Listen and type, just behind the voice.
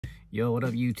Yo, what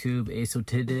up YouTube? Hey, so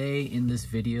today in this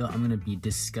video, I'm gonna be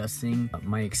discussing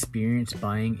my experience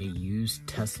buying a used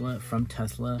Tesla from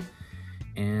Tesla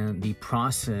and the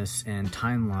process and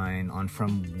timeline on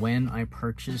from when I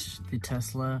purchased the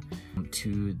Tesla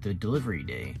to the delivery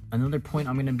day. Another point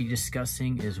I'm gonna be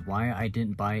discussing is why I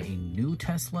didn't buy a new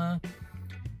Tesla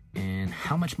and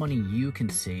how much money you can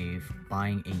save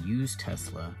buying a used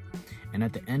Tesla. And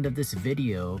at the end of this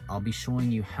video, I'll be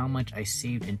showing you how much I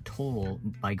saved in total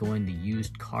by going the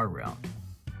used car route.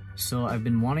 So I've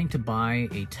been wanting to buy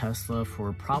a Tesla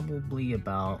for probably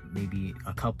about maybe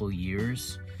a couple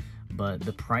years, but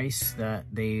the price that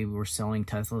they were selling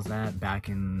Teslas at back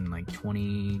in like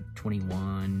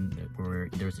 2021, where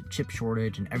there's a chip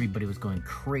shortage and everybody was going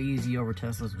crazy over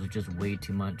Teslas, was just way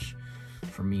too much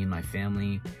for me and my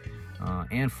family.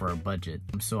 And for our budget.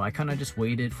 So I kind of just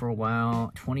waited for a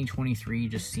while. 2023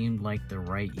 just seemed like the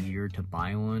right year to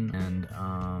buy one, and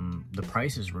the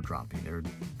prices were dropping. They're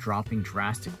dropping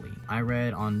drastically. I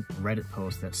read on Reddit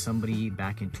post that somebody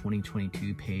back in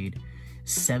 2022 paid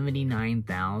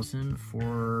 $79,000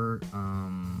 for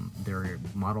their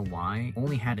Model Y,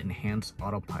 only had enhanced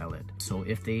autopilot. So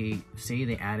if they say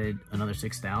they added another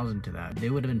 $6,000 to that, they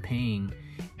would have been paying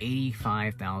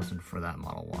 $85,000 for that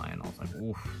Model Y, and I was like,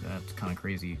 oof, that's kind of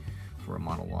crazy for a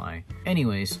Model Y.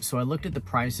 Anyways, so I looked at the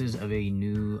prices of a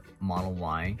new Model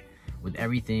Y with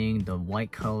everything, the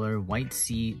white color, white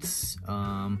seats,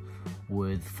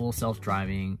 with full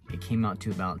self-driving. It came out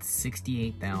to about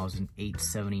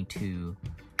 $68,872.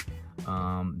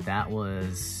 That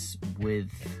was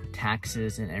with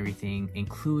taxes and everything,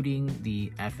 including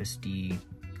the including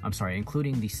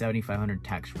the $7,500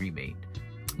 tax rebate.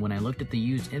 When I looked at the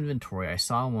used inventory, I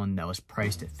saw one that was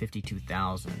priced at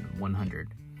 $52,100.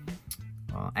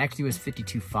 Actually, it was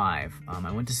 $52,500.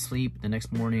 I went to sleep. The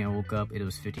next morning, I woke up. It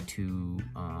was $52,100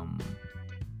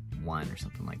 or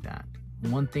something like that.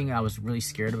 One thing I was really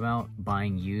scared about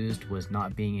buying used was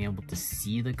not being able to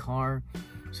see the car.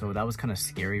 So that was kind of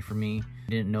scary for me. I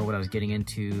didn't know what I was getting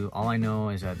into. All I know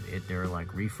is that they're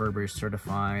like refurbished,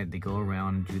 certified. They go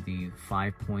around and do the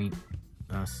 5-point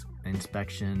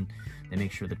inspection. They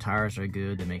make sure the tires are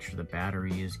good. They make sure the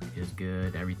battery is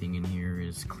good. Everything in here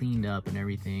is cleaned up and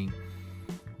everything.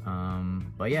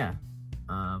 But yeah,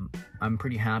 I'm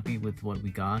pretty happy with what we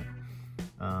got.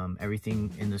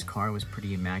 Everything in this car was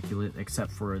pretty immaculate,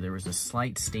 except for there was a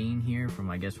slight stain here from,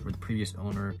 I guess, where the previous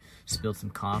owner spilled some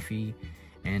coffee,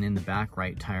 and in the back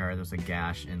right tire there's a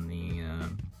gash in the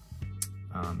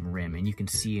rim, and you can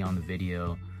see on the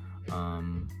video,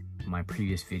 my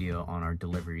previous video on our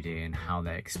delivery day and how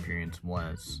that experience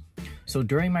was. So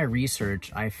during my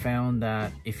research, I found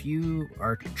that if you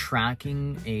are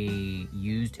tracking a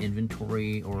used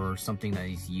inventory or something that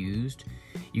is used,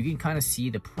 you can kind of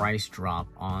see the price drop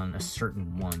on a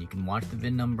certain one. You can watch the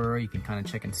VIN number, you can kind of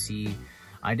check and see.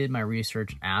 I did my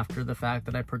research after the fact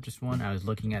that I purchased one. I was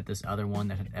looking at this other one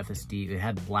that had FSD. It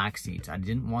had black seats. I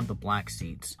didn't want the black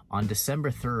seats. On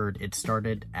December 3rd, it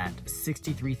started at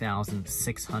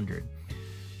 $63,600.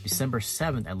 December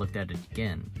 7th, I looked at it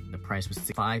again. The price was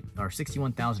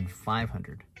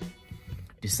 $61,500.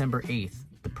 December 8th,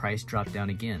 the price dropped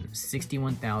down again,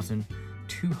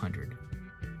 $61,200.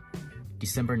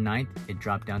 December 9th, it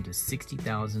dropped down to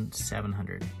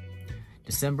 $60,700.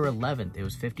 December 11th, it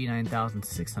was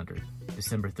 $59,600.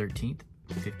 December 13th,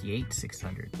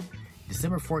 $58,600.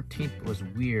 December 14th was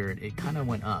weird. It kind of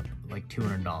went up like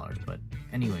 $200, but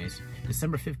anyways,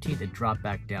 December 15th, it dropped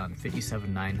back down,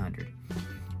 $57,900.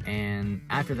 And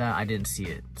after that, I didn't see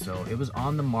it. So it was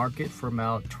on the market for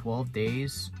about 12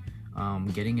 days,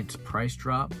 getting its price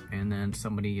drop, and then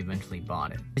somebody eventually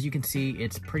bought it. As you can see,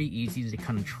 it's pretty easy to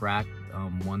kind of track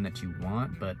one that you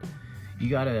want, but you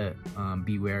gotta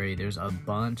be wary. There's a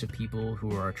bunch of people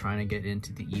who are trying to get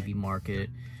into the EV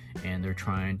market, and they're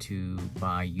trying to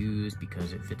buy used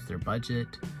because it fits their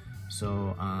budget.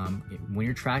 So when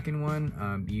you're tracking one,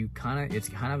 it's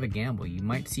kind of a gamble. You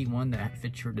might see one that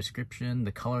fits your description,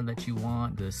 the color that you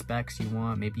want, the specs you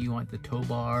want. Maybe you want the tow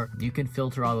bar. You can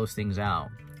filter all those things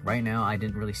out. Right now, I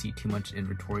didn't really see too much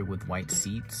inventory with white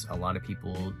seats. A lot of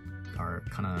people are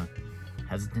kind of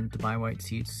hesitant to buy white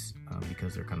seats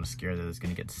because they're kind of scared that it's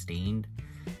going to get stained,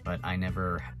 but I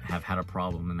never have had a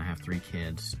problem, and I have 3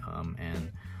 kids,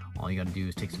 and all you got to do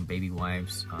is take some baby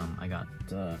wipes. I got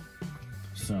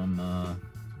some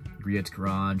Griot's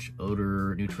Garage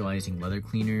odor neutralizing leather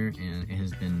cleaner, and it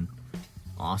has been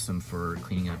awesome for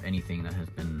cleaning up anything that has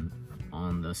been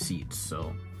on the seats.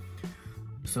 So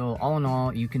all in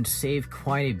all, you can save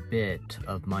quite a bit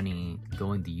of money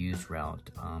going the used route.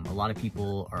 A lot of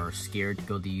people are scared to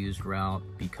go the used route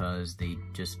because they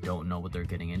just don't know what they're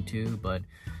getting into. But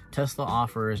Tesla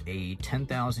offers a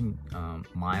 10,000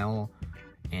 mile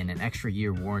and an extra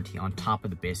year warranty on top of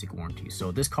the basic warranty.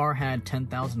 So this car had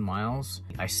 10,000 miles.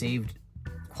 I saved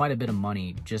quite a bit of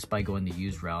money just by going the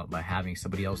used route, by having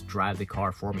somebody else drive the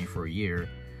car for me for a year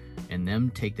and them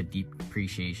take the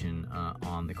depreciation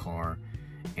on the car,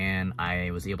 and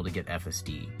I was able to get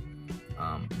FSD.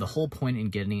 The whole point in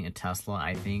getting a Tesla,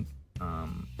 I think,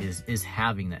 is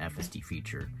having the FSD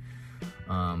feature.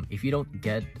 If you don't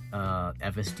get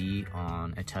FSD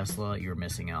on a Tesla, you're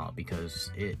missing out,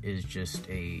 because it is just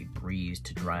a breeze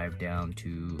to drive down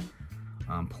to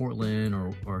Portland,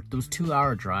 or those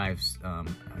 2-hour drives.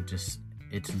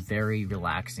 It's very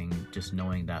relaxing just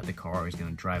knowing that the car is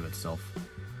going to drive itself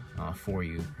for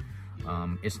you.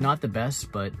 It's not the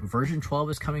best, but version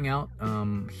 12 is coming out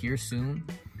here soon,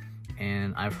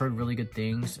 and I've heard really good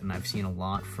things, and I've seen a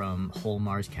lot from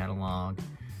Holmar's catalog.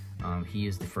 He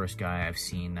is the first guy I've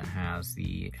seen that has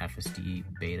the FSD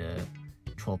beta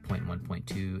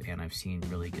 12.1.2, and I've seen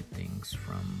really good things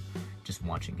from just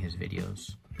watching his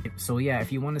videos. So yeah,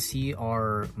 if you want to see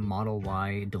our Model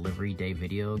Y delivery day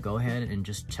video, go ahead and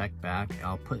just check back.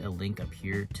 I'll put a link up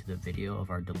here to the video of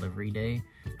our delivery day.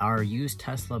 Our used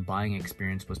Tesla buying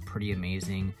experience was pretty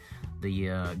amazing.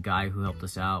 The guy who helped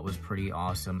us out was pretty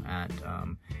awesome at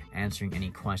answering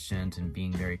any questions and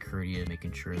being very courteous,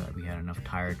 making sure that we had enough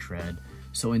tire tread.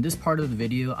 So in this part of the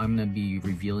video, I'm going to be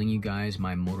revealing you guys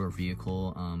my motor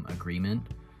vehicle agreement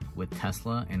with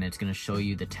Tesla, and it's going to show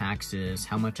you the taxes,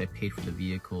 how much I paid for the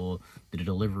vehicle, the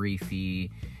delivery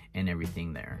fee, and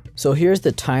everything there. So here's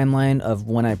the timeline of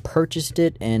when I purchased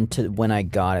it and to when I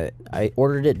got it. I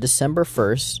ordered it December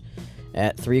 1st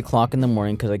at 3 o'clock in the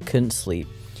morning because I couldn't sleep.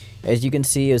 As you can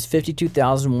see, it was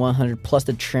 $52,100 plus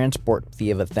the transport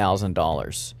fee of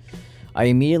 $1,000. I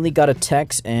immediately got a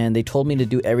text and they told me to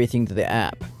do everything to the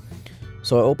app.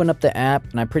 So I opened up the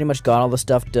app and I pretty much got all the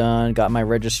stuff done, got my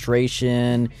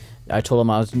registration. I told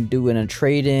them I was doing a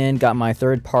trade-in, got my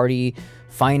third-party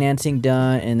financing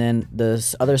done, and then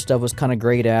the other stuff was kind of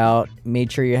grayed out.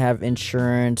 Made sure you have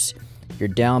insurance, your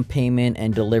down payment,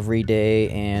 and delivery day,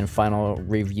 and final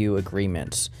review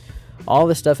agreements. All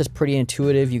this stuff is pretty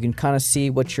intuitive. You can kind of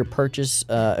see what your purchase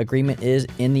agreement is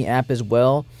in the app as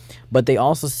well. But they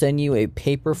also send you a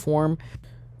paper form.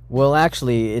 Well,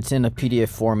 actually, it's in a PDF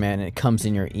format and it comes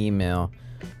in your email.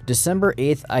 December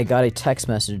 8th, I got a text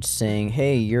message saying,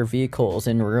 hey, your vehicle is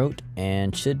en route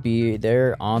and should be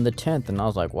there on the 10th. And I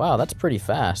was like, wow, that's pretty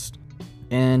fast.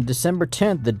 And December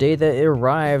 10th, the day that it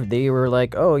arrived, they were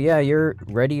like, oh yeah, you're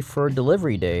ready for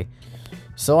delivery day.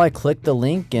 So I clicked the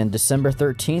link, and December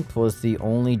 13th was the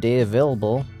only day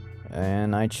available,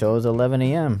 and I chose 11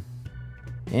 a.m.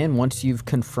 And once you've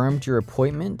confirmed your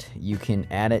appointment, you can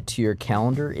add it to your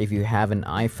calendar if you have an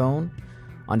iPhone.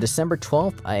 On December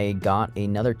 12th, I got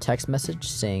another text message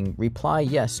saying, reply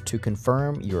yes to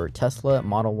confirm your Tesla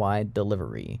Model Y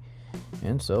delivery.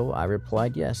 And so I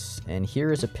replied yes. And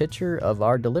here is a picture of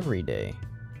our delivery day.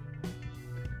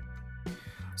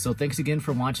 So thanks again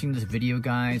for watching this video,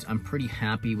 guys. I'm pretty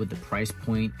happy with the price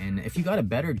point, and if you got a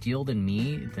better deal than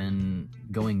me than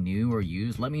going new or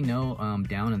used, let me know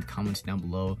down in the comments down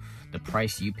below the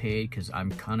price you paid, because I'm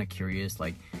kind of curious,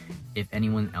 like, if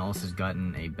anyone else has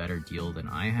gotten a better deal than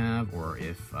I have, or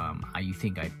if you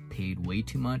think I paid way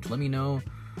too much. Let me know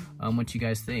what you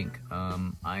guys think.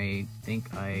 I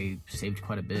think I saved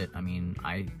quite a bit. I mean,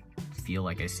 I feel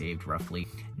like I saved roughly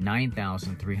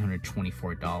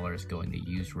 $9,324 going the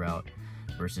used route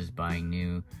versus buying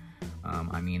new.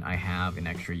 I mean, I have an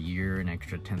extra year, an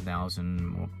extra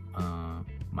 10,000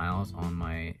 miles on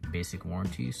my basic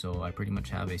warranty, so I pretty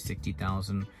much have a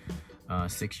 60,000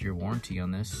 6-year warranty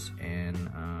on this,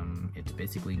 and it's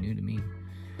basically new to me.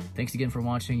 Thanks again for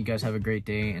watching. You guys have a great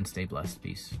day and stay blessed.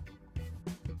 Peace.